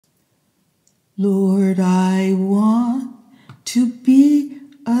Lord, I want to be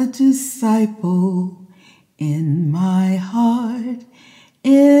a disciple in my heart,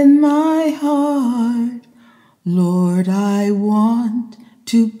 in my heart. Lord, I want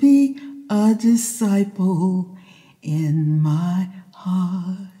to be a disciple in my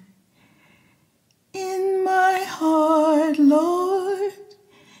heart. In my heart, Lord,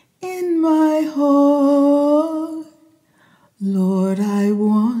 in my heart. Lord, I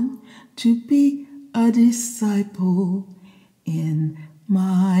want to be a disciple in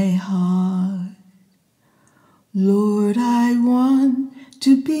my heart. Lord, I want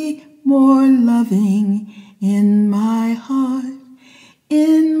to be more loving in my heart,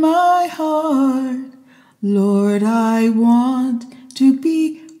 in my heart. Lord, I want to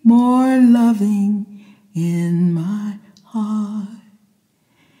be more loving in my heart.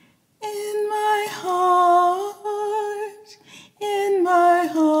 In my heart, in my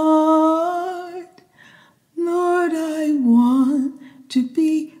heart. Lord, I want to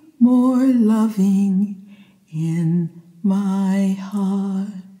be more loving in my heart.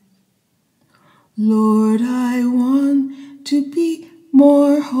 Lord, I want to be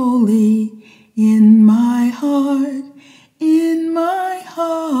more holy in my heart, in my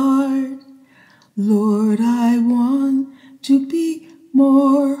heart. Lord, I want to be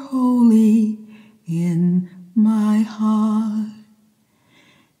more holy in my heart.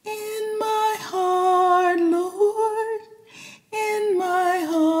 In my heart, Lord, in my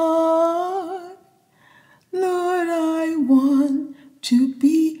heart. Lord, I want to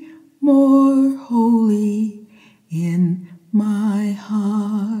be more holy in my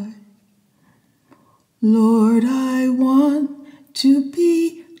heart. Lord, I want to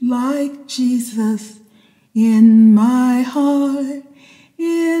be like Jesus in my heart,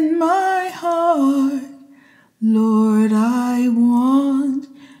 in my heart. Lord, I want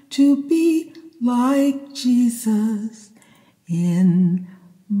to be like Jesus in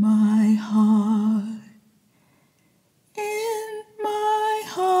my heart. In my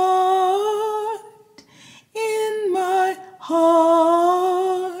heart, in my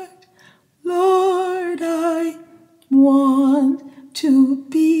heart. Lord, I want to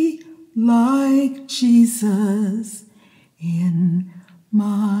be like Jesus in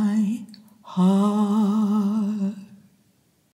my heart.